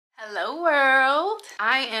Hello world!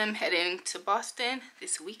 I am heading to Boston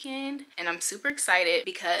this weekend and I'm super excited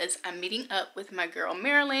because I'm meeting up with my girl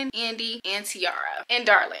Marilyn, Andy, and Tiara, and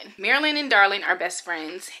Darlin. Marilyn and Darlin are best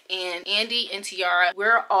friends, and Andy and Tiara,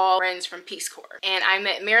 we're all friends from Peace Corps. And I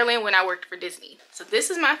met Marilyn when I worked for Disney. So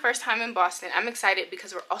this is my first time in Boston. I'm excited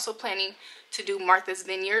because we're also planning to do Martha's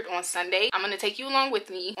Vineyard on Sunday. I'm gonna take you along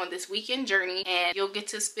with me on this weekend journey and you'll get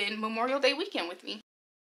to spend Memorial Day weekend with me.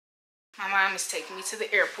 My mom is taking me to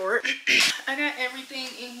the airport. I got everything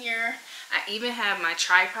in here. I even have my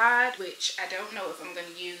tripod, which I don't know if I'm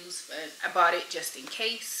gonna use, but I bought it just in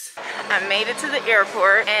case. I made it to the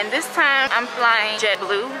airport, and this time I'm flying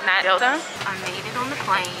JetBlue, not Delta. I made it on the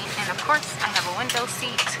plane, and of course I have a window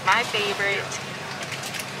seat, my favorite.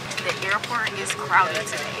 The airport is crowded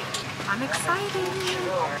today. I'm excited.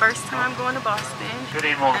 First time going to Boston. Good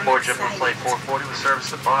evening, welcome aboard JetBlue Flight 440 with service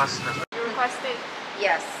to Boston. You requested?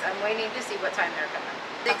 Yes, I'm waiting to see what time they're coming.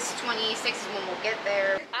 6:26 is when we'll get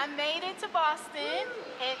there. I made it to Boston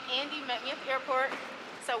and Andy met me at the airport.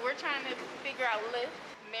 So we're trying to figure out Lyft.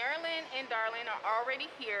 Marilyn and Darlin are already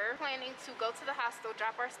here, planning to go to the hostel,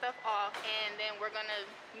 drop our stuff off, and then we're gonna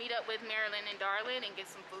meet up with Marilyn and Darlin and get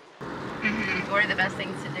some food. What are the best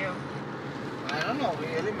things to do? I don't know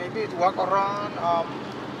really, maybe walk around.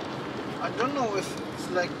 I don't know if it's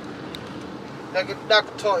like a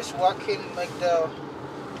doctor is walking like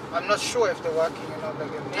I'm not sure if they're walking, you know,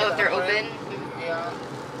 like Oh, if they're open? Yeah.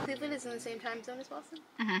 Cleveland is in the same time zone as Boston?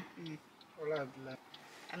 Well,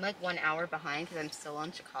 I'm like 1 hour behind because I'm still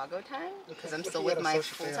on Chicago time because I'm still with my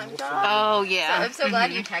full-time job. Oh yeah. So I'm so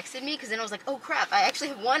glad you texted me because then I was like, oh crap, I actually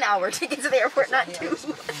have 1 hour to get to the airport, not 2.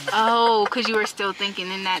 Oh, because you were still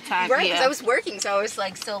thinking in that time. Right, because I was working, so I was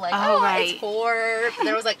like still like, oh, right. It's 4. But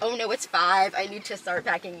then I was like, oh no, it's 5. I need to start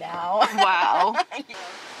packing now. Wow.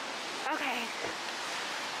 Okay.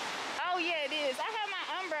 Oh yeah, it is. I have my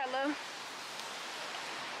umbrella.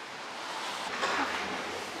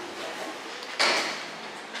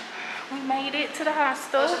 We made it to the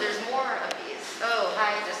hostel. Oh, so there's more of these. Oh,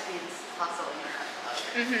 hi, just means hostel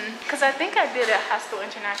international. Because I think I did a Hostel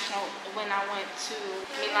International when I went to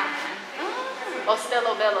Milan. Oh.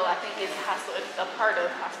 Ostello Bello, I think, is a part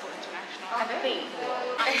of Hostel International. I think.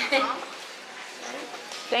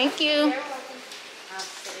 Thank you.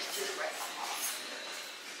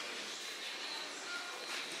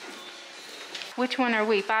 Which one are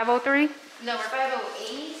we? 503? No, we're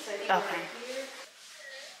 508, so I think we're Okay. right here.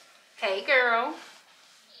 Hey, girl.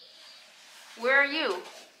 Where are you?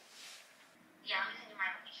 Yeah, I'm in my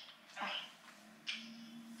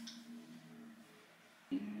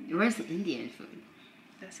location. Where's the Indian food?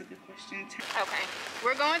 That's a good question. Okay.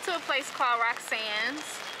 We're going to a place called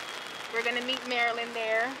Roxanne's. We're going to meet Marilyn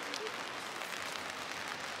there.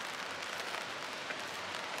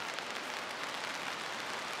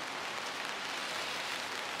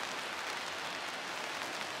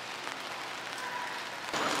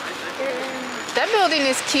 That building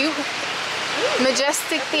is cute.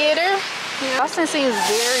 Majestic Theater. Boston seems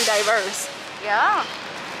very diverse. Yeah.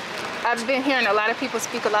 I've been hearing a lot of people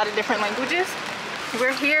speak a lot of different languages.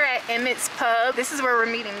 We're here at Emmett's Pub. This is where we're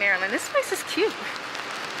meeting Marilyn. This place is cute.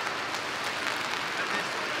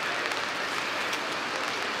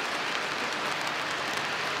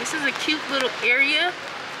 This is a cute little area.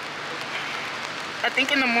 I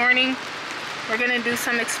think in the morning we're gonna do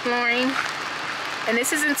some exploring. And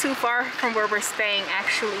this isn't too far from where we're staying,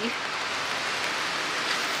 actually.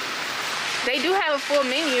 They do have a full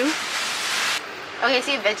menu. Okay,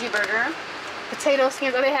 see a veggie burger. Potato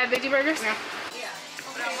skins. Oh, they have veggie burgers? Yeah.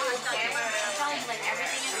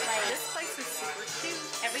 This place is super cute.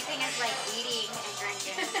 Everything is like eating and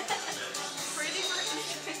drinking.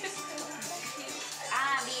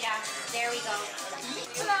 Mira, there we go.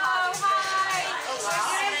 Hello, hi. Oh, wow.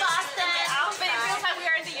 We're in Boston, but it feels like we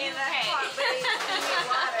are in the UK.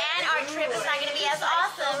 And our trip is not going to be as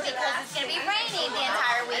awesome because it's going to be raining the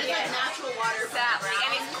entire weekend. Natural water, exactly,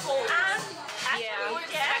 and it's cold. Yeah. We're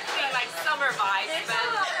expecting like summer vibes, but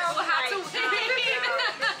we'll have to wait.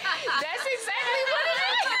 That's exactly what it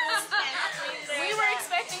is. We were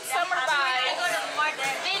expecting summer vibes.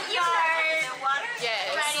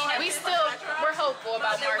 Yes. We're hopeful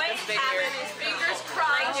about Martha's Vineyard. Fingers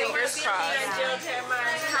crossed. Fingers crossed.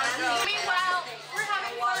 Meanwhile, we're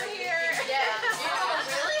having fun here.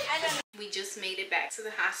 We just made it back to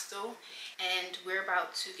the hostel and we're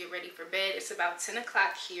about to get ready for bed. It's about 10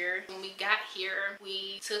 o'clock here. When we got here,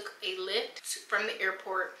 we took a Lyft from the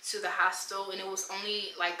airport to the hostel, and it was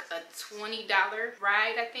only like a $20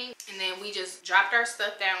 ride, I think. And then we just dropped our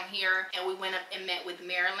stuff down here and we went up and met with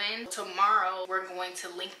Marilyn. Tomorrow we're going to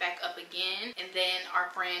link back up again, and then our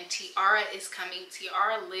friend Tiara is coming.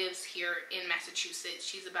 Tiara lives here in Massachusetts.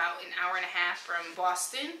 She's about an hour and a half from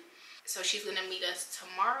Boston. So she's gonna meet us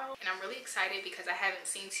tomorrow, and I'm really excited because I haven't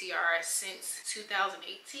seen Tiara since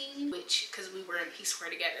 2018, because we were in Peace Square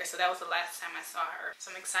together. So that was the last time I saw her. So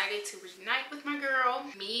I'm excited to reunite with my girl.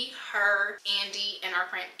 Me, her, Andy, and our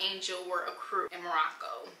friend Angel were a crew in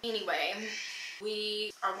Morocco. Anyway,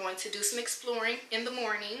 we are going to do some exploring in the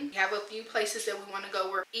morning. We have a few places that we want to go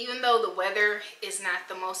where, even though the weather is not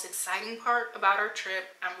the most exciting part about our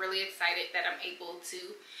trip, I'm really excited that I'm able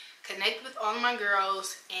to connect with all of my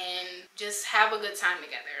girls and just have a good time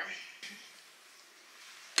together.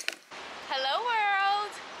 Hello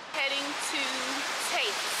world! Heading to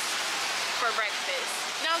Tate's for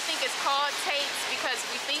breakfast. I don't think it's called Tate's because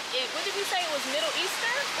we think it, what did you say, it was Middle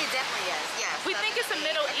Eastern? It definitely is, yes. We think it's a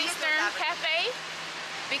Middle Eastern cafe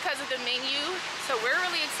because of the menu. So we're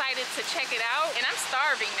really excited to check it out, and I'm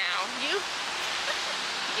starving now. You?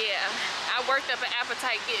 Yeah, I worked up an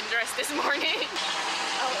appetite getting dressed this morning.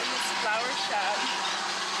 Oh, and this flower shop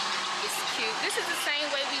is cute. This is the same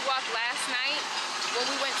way we walked last night when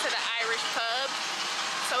we went to the Irish pub.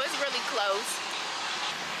 So it's really close.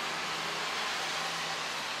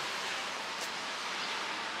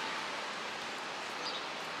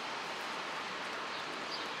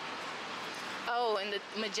 Oh, and the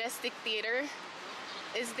Majestic Theater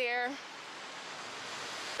is there.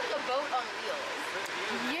 A boat on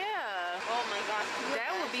wheels. Yeah. Oh my gosh. That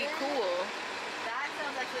would be cool. That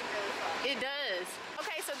sounds actually really fun. It does.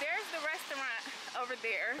 Okay, so there's the restaurant over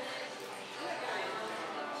there.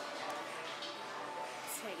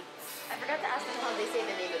 I forgot to ask them how they say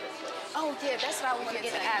the name of this place. Oh yeah, that's what I wanted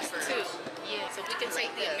to ask too. Yeah, so we can take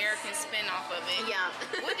the this. American spin off of it. Yeah.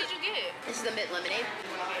 What did you get? This is the mint lemonade.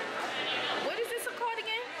 What is this called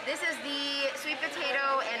again? This is the sweet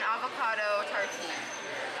potato and avocado tartine.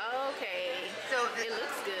 Okay. So It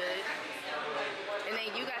looks good. And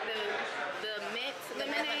then you got the mint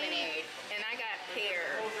lemonade. And I got pear.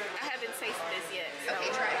 I haven't tasted this yet. So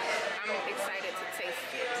Okay, try it. I'm excited to taste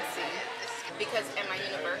it to see. Because at my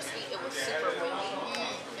university it was super windy.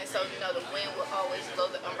 And so, you know, the wind will always blow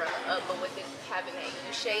the umbrella up, but with it having a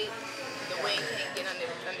U shape, the wind can't get under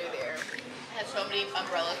there. Has so many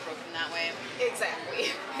umbrellas broken that way.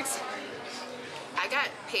 Exactly. I got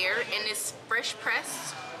pear and this fresh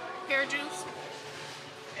pressed pear juice.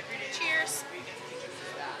 Cheers.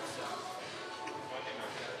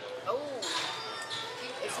 Oh,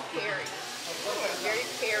 it's peary. Very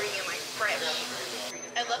peary and like fresh.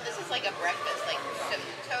 I love this as like a breakfast, like some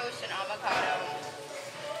toast and avocado,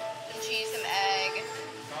 some cheese, some egg,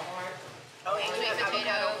 Oh, and sweet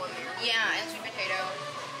potato. Yeah, and sweet potato.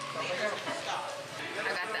 I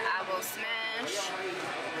got the avo smash.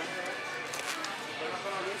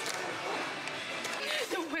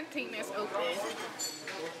 The one thing that's open.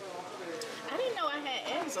 I didn't know I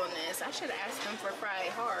had eggs on this. I should have asked them for fried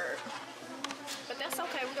hard. But that's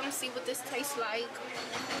okay. We're gonna see what this tastes like.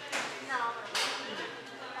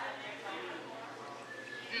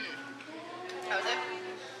 How's it?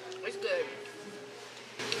 It's good.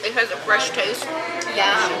 It has a fresh taste.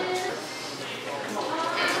 Yeah.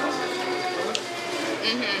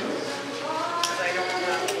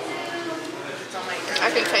 I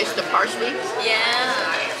can taste the parsley. Yeah.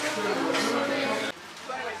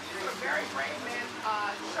 Very brave man,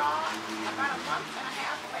 Shaw, about a month and a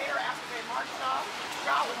half later after they marched off,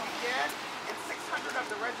 Shaw was dead and 600 of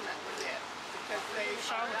the regiment were dead because they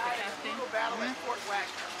Shaw was the captain. brutal battle at Fort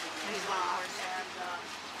Wagner. And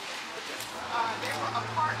they were a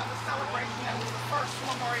part of the celebration that was the first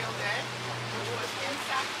Memorial Day, which was in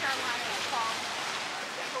South Carolina called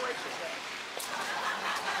Decoration Day.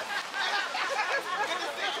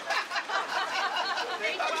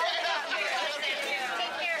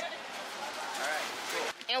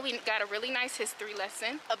 And we got a really nice history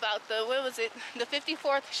lesson about the, what was it, the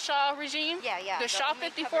 54th Shaw regime? Yeah. The Shaw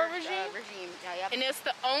 54 regime? Yeah. And it's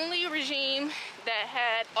the only regime that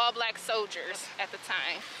had all black soldiers at the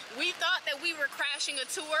time. We thought that we were crashing a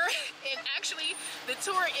tour, and actually the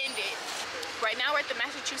tour ended. Right now we're at the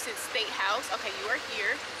Massachusetts State House. Okay, you are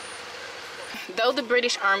here. Though the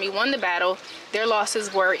British Army won the battle, their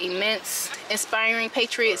losses were immense, inspiring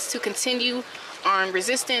patriots to continue armed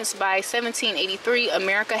resistance. By 1783,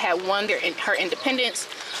 America had won her independence,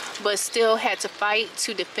 but still had to fight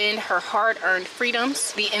to defend her hard-earned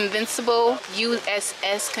freedoms. The invincible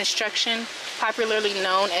USS Construction, popularly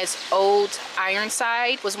known as Old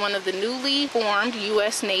Ironside, was one of the newly formed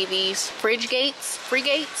U.S. Navy's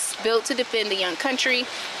frigates built to defend the young country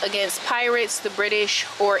against pirates, the British,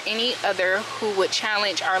 or any other who would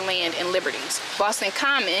challenge our land and liberties. Boston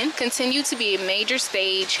Common continued to be a major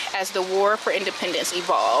stage as the War for Independence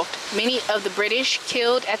evolved. Many of the British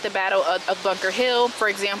killed at the Battle of Bunker Hill, for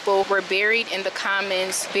example, were buried in the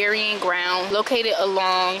Common's burying ground located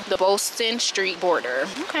along the Boston Street border.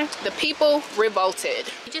 Okay. The people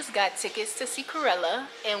revolted. We just got tickets to see Cruella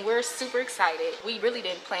and we're super excited. We really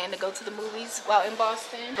didn't plan to go to the movies while in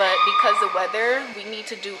Boston, but because of weather, we need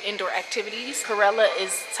to do indoor activities. Cruella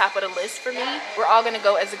is top of the list for me. We're all gonna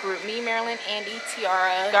go as a group. Me, Marilyn, Andy,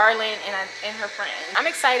 Tiara, Darlin, and her friend. I'm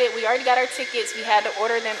excited. We already got our tickets. We had to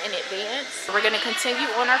order them in advance. We're gonna continue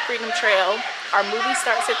on our Freedom Trail. Our movie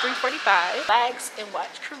starts at 3:45. Relax and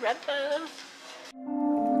watch Cruella.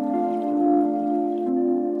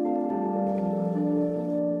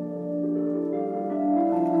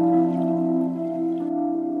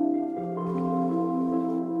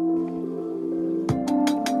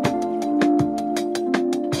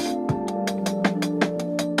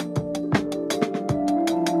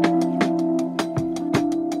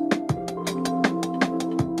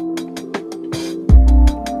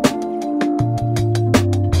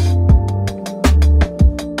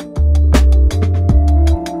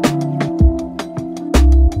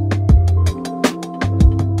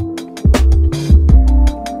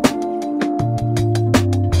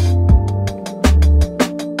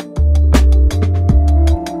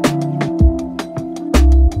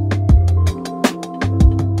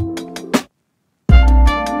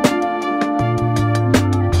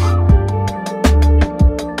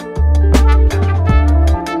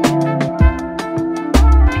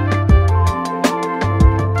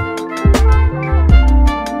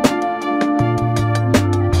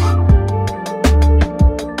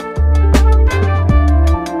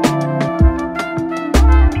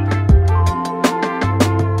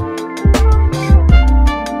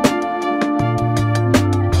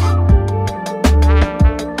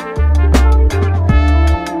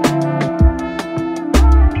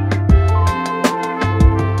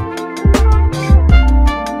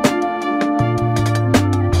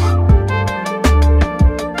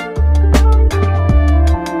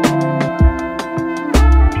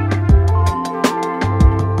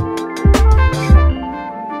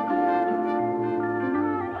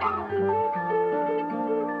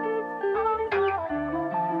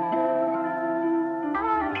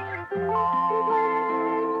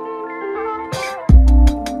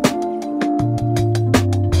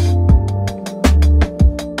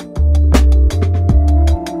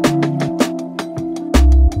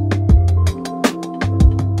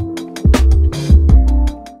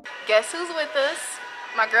 Guess who's with us?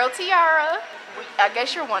 My girl Tiara. I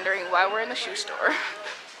guess you're wondering why we're in the shoe store.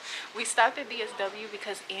 We stopped at DSW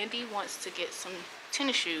because Andy wants to get some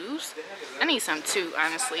tennis shoes. I need some too,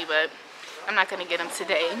 honestly, but I'm not gonna get them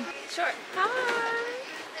today. Sure. Hi.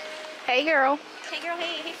 Hey girl. Hey girl,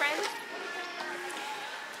 hey friends.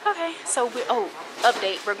 Okay, so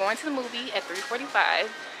update. We're going to the movie at 3:45,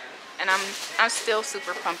 and I'm still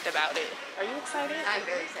super pumped about it. Are you excited? I'm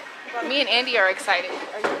very excited. Me and Andy are excited.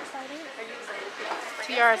 Are you excited? Are you excited?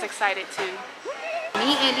 Tiara's excited too.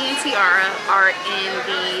 Me, Andy, and Tiara are in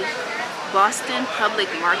the Boston Public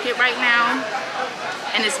Market right now,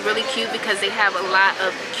 and it's really cute because they have a lot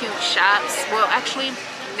of cute shops. Well, actually,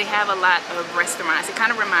 they have a lot of restaurants. It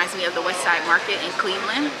kind of reminds me of the West Side Market in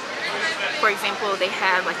Cleveland. For example, they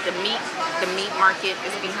have like the meat market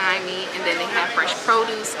is behind me, and then they have fresh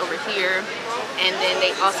produce over here, and then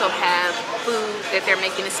they also have food that they're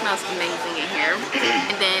making. It smells amazing in here.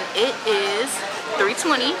 And then it is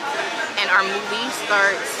 3:20 and our movie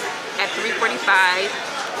starts at 3:45.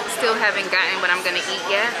 Still haven't gotten what I'm gonna eat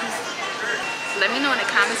yet. Let me know in the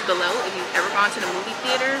comments below if you've ever gone to the movie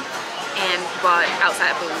theater and bought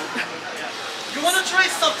outside food. You wanna try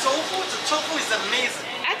some tofu? The tofu is amazing.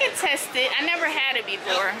 I can test it. I never had it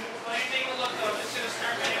before.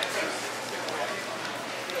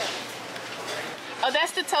 Oh,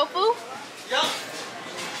 that's the tofu? Yeah.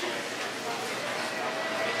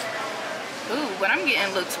 Ooh, what I'm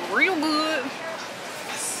getting looks real good.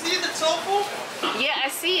 You see the tofu? Yeah, I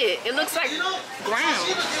see it. It looks like You know, ground.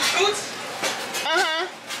 طاجين الفوت. Uh-huh.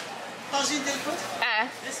 طاجين الفوت.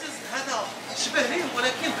 This is هذا شبه ليه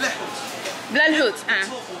ولكن بلا حوت. بلا الحوت.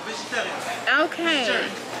 Tofu, vegetarian. Okay.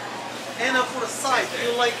 And for the side,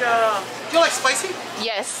 you like Do you like spicy?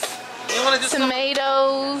 Yes. You want to do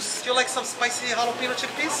Tomatoes. some? Do you like some spicy jalapeno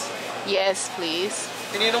chickpeas? Yes, please.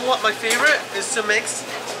 And you know what? My favorite is to mix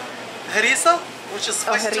harissa, which is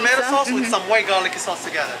spicy tomato harissa? sauce, with some white garlic sauce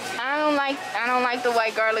together. I don't like the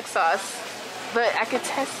white garlic sauce, but I could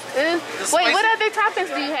test. Wait, spicy? what other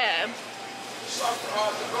toppings do you have?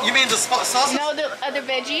 You mean the sauce? No, the other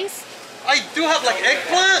veggies. I do have like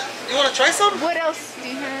eggplant. You want to try some? What else do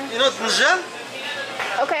you have? You know, nigel?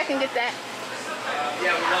 Okay, I can get that.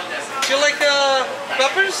 Do you like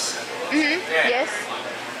peppers? Yes.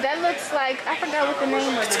 That looks like, I forgot what the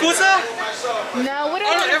name was. Skuza? No, what I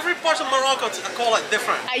don't is know, it? every part of Morocco call it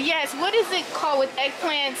different. Yes, what is it called with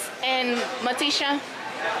eggplants and matisha?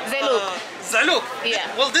 Zelouk. Zalouk.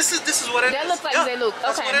 Yeah. Well, this is what it is. That looks like yeah, zalouk.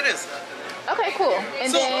 That's Okay. what it is. Okay, cool.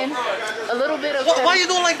 And So- then a little bit of Why you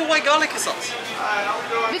don't like the white garlic sauce?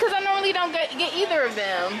 because I normally don't get either of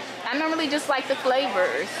them. I normally just like the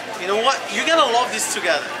flavors. You know what? You're gonna love this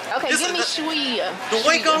together. Okay, This give is me the, shuia. the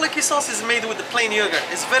white garlic sauce is made with the plain yogurt.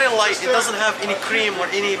 It's very light. It doesn't have any cream or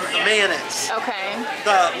any mayonnaise. Okay.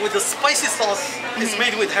 With the spicy sauce, it's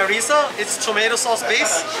made with harissa. It's tomato sauce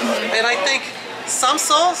base, and I think some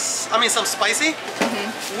spicy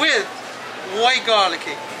with white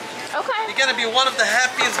garlicky. Okay. You're gonna be one of the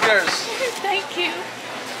happiest girls. Thank you.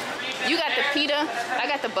 You got the pita. I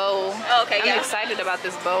got the bowl. Oh, okay, I'm yeah. excited about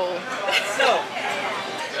this bowl. So,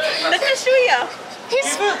 Nakashuya.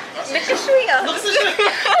 Nakashuya. He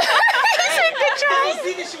said good try.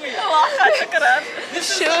 this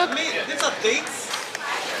is Shook. not meat. These are dates.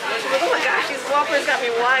 Oh my gosh, these waffles got me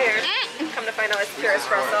wired. Come to find out it's pure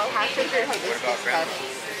espresso.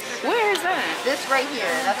 Where is that? This right here,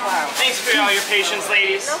 that's wow. Thanks for all your patience,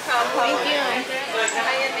 ladies. No problem. Thank you.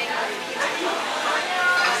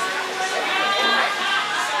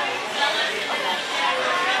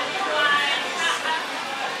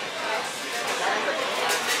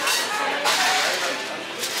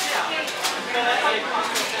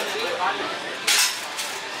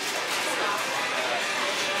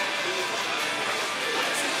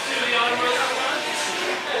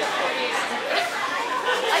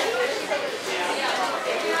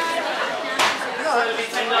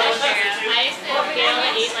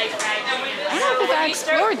 I don't think I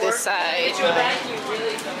explored this side.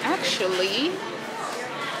 Actually.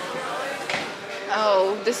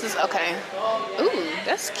 Oh, this is okay. Ooh,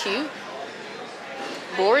 that's cute.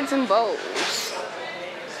 Boards and bowls.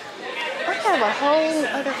 I have a whole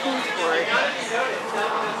other food court.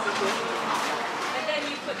 And then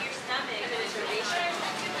you put your stomach in a duration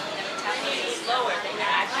and slower than you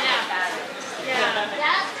actually have.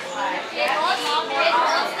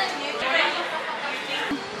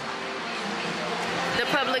 The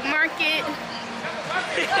public market.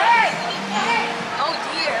 Oh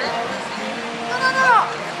dear.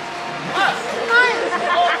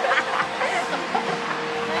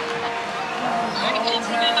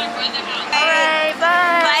 Alright,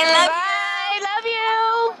 bye. Bye, love Bye, love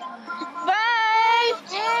you. Bye.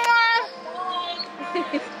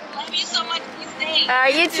 Love you so much. Be safe.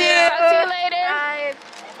 You too. Talk to you later.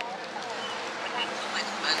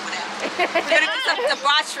 We're gonna do some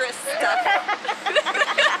debaucherous stuff.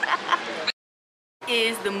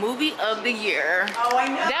 Is the movie of the year. Oh, I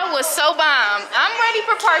know. That was so bomb. I'm ready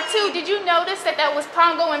for part 2. Did you notice that was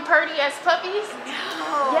Pongo and Purdy as puppies?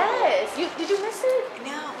 No. Yes. Did you miss it?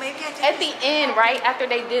 No, maybe I did. At the end, right after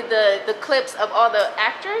they did the clips of all the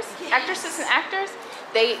actresses and actors,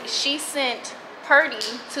 she sent Purdy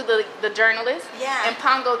to the journalist, Yeah. and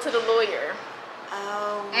Pongo to the lawyer.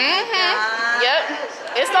 Oh my God. Yep.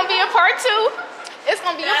 It's gonna be a part 2. It's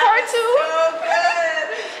gonna be a part 2. So good.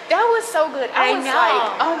 That was so good. I was know. like,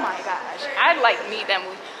 oh my gosh, I'd like to meet that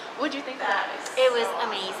movie. What'd you think about it? It was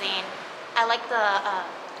amazing. I like the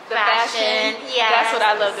fashion. Yeah. That's what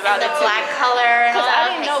I loved about and it the too. black color. Because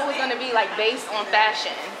I didn't know it was gonna be like based on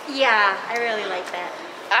fashion. Yeah, I really like that.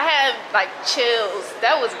 I had like chills.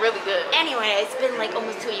 That was really good. Anyway, it's been like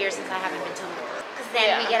almost 2 years since I haven't been to a movie. Because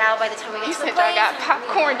then Yeah. we get out by the time we You get to said the y'all place. got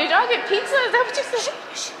popcorn. Did y'all get pizza? Is that what you said?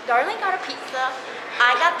 Darling got a pizza.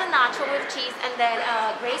 I got the nacho with cheese, and then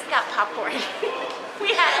Grace got popcorn.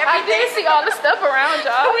 We had I everything. did see all the stuff around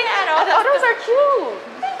y'all. We had all I thought that those are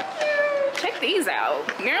cute. Check these out.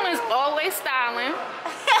 Marilyn's always styling.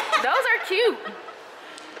 Those are cute.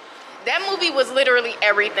 That movie was literally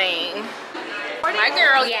everything. My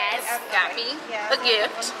girl, yes, got me a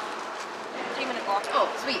gift. Oh,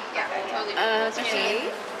 sweet. Yeah, totally. Okay.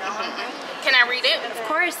 Can I read it? Of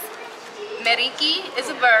course. Meriki is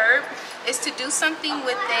a verb. Is to do something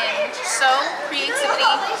within soul, creativity,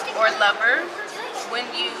 or lover. When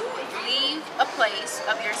you leave a place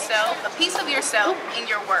of yourself, a piece of yourself in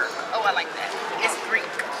your work. Oh, I like that. It's Greek.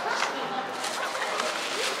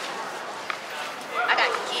 I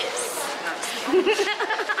got gifts.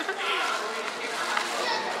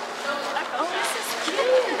 No, I'm just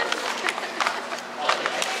kidding.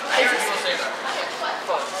 Oh,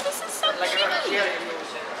 this is cute. This is so cute.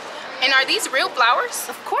 And are these real flowers?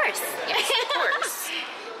 Of course. Yes, of course.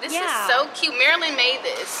 This Yeah. is so cute. Marilyn made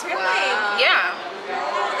this. Really? Yeah.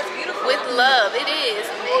 That's beautiful. With love, it is.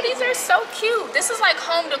 Oh, these are so cute. This is like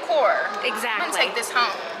home decor. Exactly. I'm gonna take this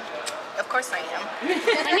home. Of course I am.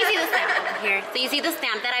 Let me see the stamp over here. So you see the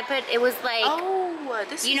stamp that I put? It was like, Oh,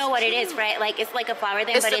 this you is know what it cute. is, right? Like it's like a flower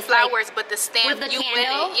thing, It's but the it's flowers, like but the stamp with the you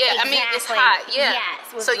candle? with it. Yeah, I mean it's Exactly. hot. Yeah.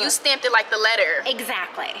 Yes, with So you the- stamped it like the letter.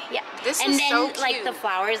 exactly. Yeah. This and is then so like cute. the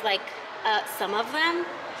flowers, like some of them,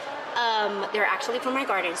 they're actually from my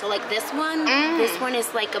garden. So like this one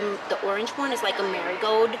is like the orange one is like a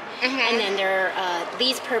marigold, and then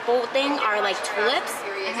these purple thing are like tulips.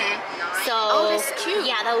 So Oh, that's cute.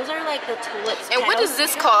 Yeah, those are like the tulips. And what is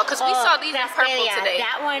this called? Because we saw these in purple Craspedia. today.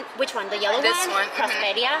 That one, which one? The yellow This one,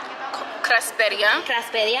 Craspedia. Craspedia.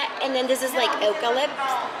 Craspedia. And then this is like eucalypt.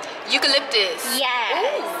 Eucalyptus.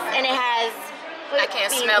 Yes. And it has. I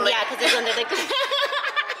can't smell it. Yeah, because it's under the.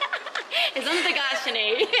 It's under the gosh,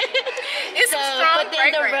 Shanay. It's a strong but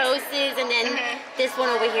then fragrance. the roses, and then this one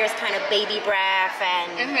over here is kind of baby breath,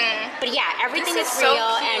 and but yeah, everything This is is so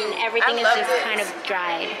real, cute. and everything I is love just this. kind of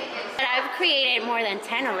dried. But I've created more than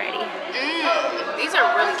 10 already, These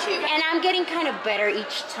are really cute. and I'm getting kind of better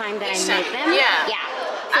each time that Each I make time, them. yeah. Yeah.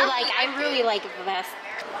 So I like, I really like the best.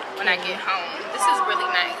 When I get home, this is really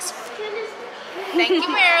nice. Thank you,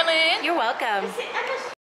 Marilyn. You're welcome.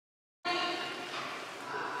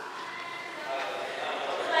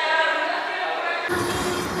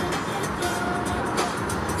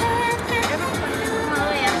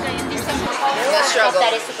 struggle.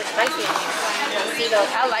 That is super spicy. See those?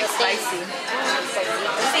 I like spicy.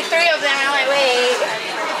 See 3 of them, and I'm like, wait.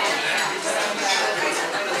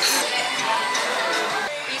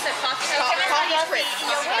 You said coffee Coffee crisp.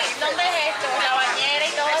 ¿Dónde es esto? La bañera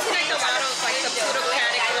y todo. I've seen like a lot of like the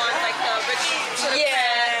pseudo-panic ones, like the rich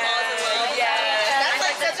pseudo-panic falls in love. That's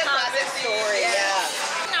like such a classic story,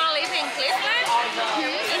 yeah. Now live in Cleveland.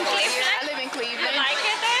 In Cleveland. I live in Cleveland. Like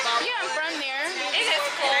it there? Yeah, I'm from there. It is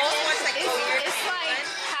cold. It's like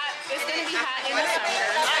hot. It's gonna be hot in the summer.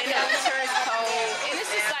 In the winter it's cold. And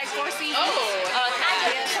it's just like 4 seasons.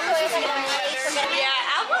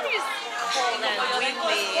 Yeah, Albany is cold and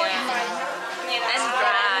windy and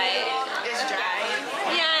dry. It's dry.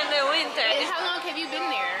 Yeah, in the winter. And how long have you been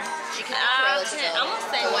there? Almost 10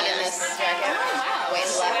 The one in years. this jacket. Wow. Way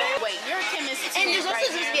to the left. Wait, you're a chemist too, And there's also right?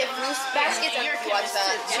 supposed to be a fruit basket and You're a what's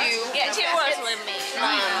that? chemist too. Yeah, she was with me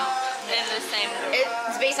in the same group.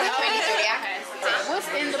 It's based on Chinese zodiac. What's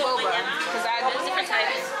in the boba? Because I There's different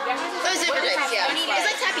types. Those different types, yeah. It's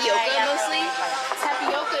like tapioca mostly.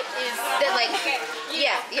 tapioca is That like,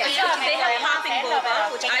 yeah. They have popping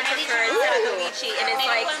boba, which I prefer instead of the lychee, and it's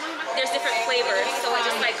like there's different flavors, so it's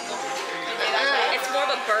just like it's more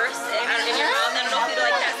of a burst in your mouth. I don't know if you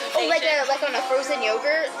like that Oh, sensation. like on a frozen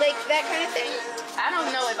yogurt, like that kind of thing. I don't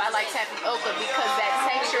know if I like tapioca because that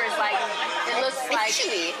texture is like it looks It's like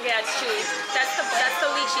chewy. Yeah, it's chewy. That's the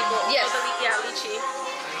lychee bowl. Yes. Lychee.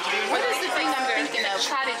 what is the thing I'm thinking of?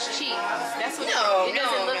 Cottage cheese. That's what No, it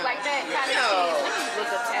doesn't no, look no. like that. Cottage No. cheese. Let me look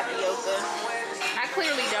up tapioca. I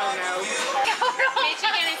clearly don't know.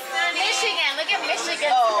 Michigan is sunny. Michigan, look at Michigan,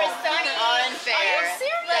 Oh, super sunny. unfair. Are you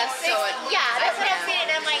serious? That's so Yeah, that's what I'm seeing.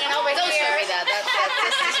 I'm like, and over Don't here. show me that. That's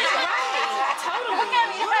disrespectful. Totally. Look at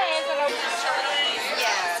me, friends. And I'm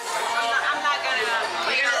Yes. I'm not gonna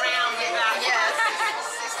play around with that. Yes.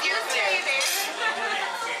 You're clear.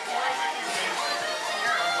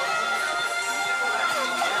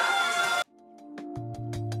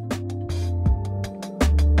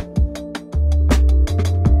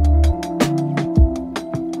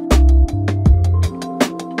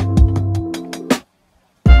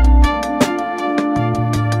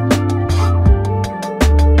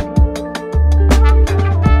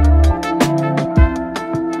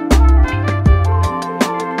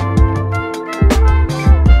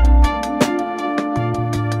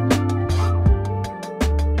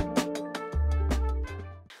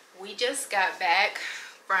 We just got back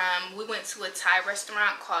from, we went to a Thai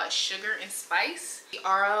restaurant called Sugar and Spice.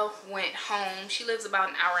 Ara went home. She lives about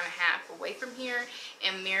an hour and a half away from here.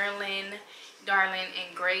 And Marilyn Darlin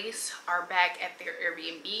and Grace are back at their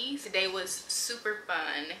Airbnbs. Today was super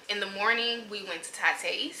fun. In the morning, we went to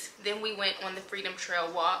Tate's. Then we went on the Freedom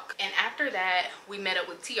Trail walk. And after that, we met up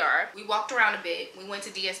with Tiara. We walked around a bit. We went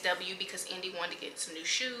to DSW because Andy wanted to get some new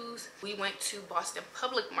shoes. We went to Boston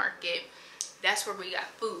Public Market. That's where we got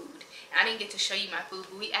food. I didn't get to show you my food,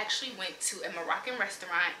 but we actually went to a Moroccan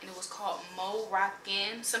restaurant and it was called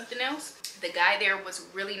Moroccan something else. The guy there was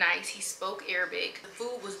really nice. He spoke Arabic. The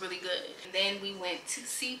food was really good. And then we went to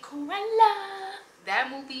see Cruella.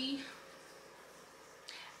 That movie,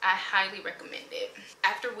 I highly recommend it.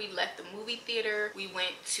 After we left the movie theater, we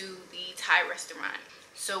went to the Thai restaurant.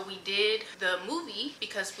 So we did the movie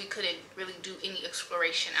because we couldn't really do any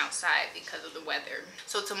exploration outside because of the weather.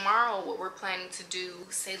 So tomorrow what we're planning to do,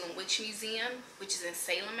 Salem Witch Museum, which is in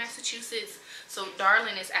Salem, Massachusetts. So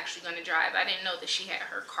Darlin is actually going to drive. I didn't know that she had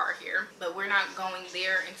her car here, but we're not going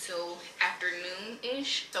there until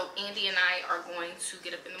afternoon-ish. So Andy and I are going to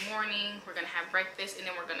get up in the morning. We're going to have breakfast and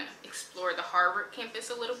then we're going to explore the Harvard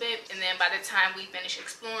campus a little bit. And then by the time we finish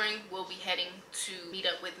exploring, we'll be heading to meet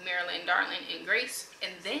up with Marilyn, Darlin, and Grace.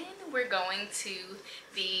 And then we're going to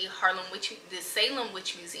the Salem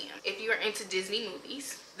Witch Museum. If you are into Disney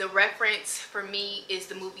movies, the reference for me is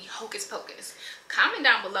the movie Hocus Pocus. Comment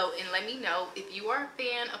down below and let me know if you are a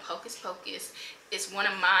fan of Hocus Pocus. It's one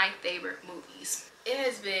of my favorite movies. It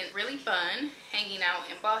has been really fun hanging out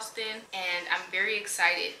in Boston, and I'm very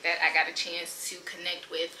excited that I got a chance to connect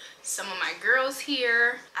with some of my girls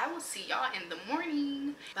here. I will see y'all in the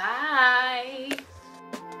morning. Bye.